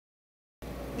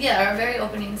Yeah, our very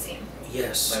opening scene.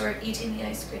 Yes. Where we're eating the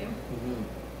ice cream.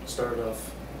 Started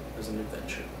off as an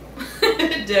adventure.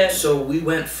 It did. So we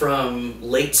went from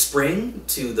late spring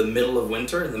to the middle of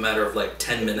winter in the matter of like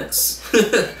 10 minutes.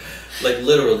 Like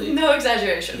literally. No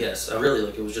exaggeration. Yes, I really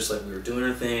like it was just like we were doing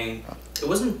our thing. It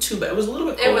wasn't too bad. It was a little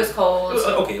bit cold. It was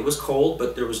cold. It was cold,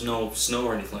 but there was no snow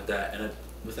or anything like that. And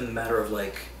within a matter of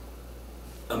like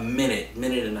a minute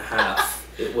and a half,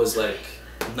 it was like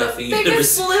nothing the you've ever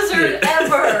biggest seen. blizzard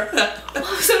ever. All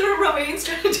of a sudden, Romaine's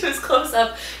trying to do his close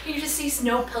up, and you just see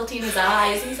snow pelting his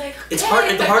eyes, and he's like, It's "Hey,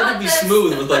 hard. It's I hard got to be this."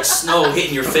 smooth with like snow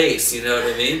hitting your face. You know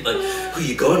what I mean? Like, who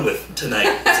you going with tonight?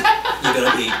 You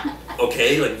gonna be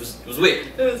okay? Like, it was weird.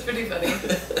 It was pretty funny.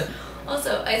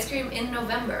 Also, ice cream in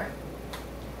November.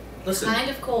 Listen, Kind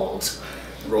of cold.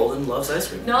 Roland loves ice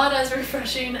cream. Not as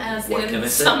refreshing as What can I in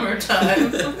say?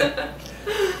 summertime.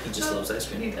 He just loves ice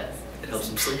cream. He does. It helps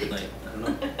him sleep at night. I don't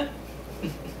know.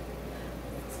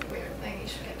 It's a weird thing. You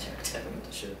should get checked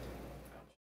out. Should.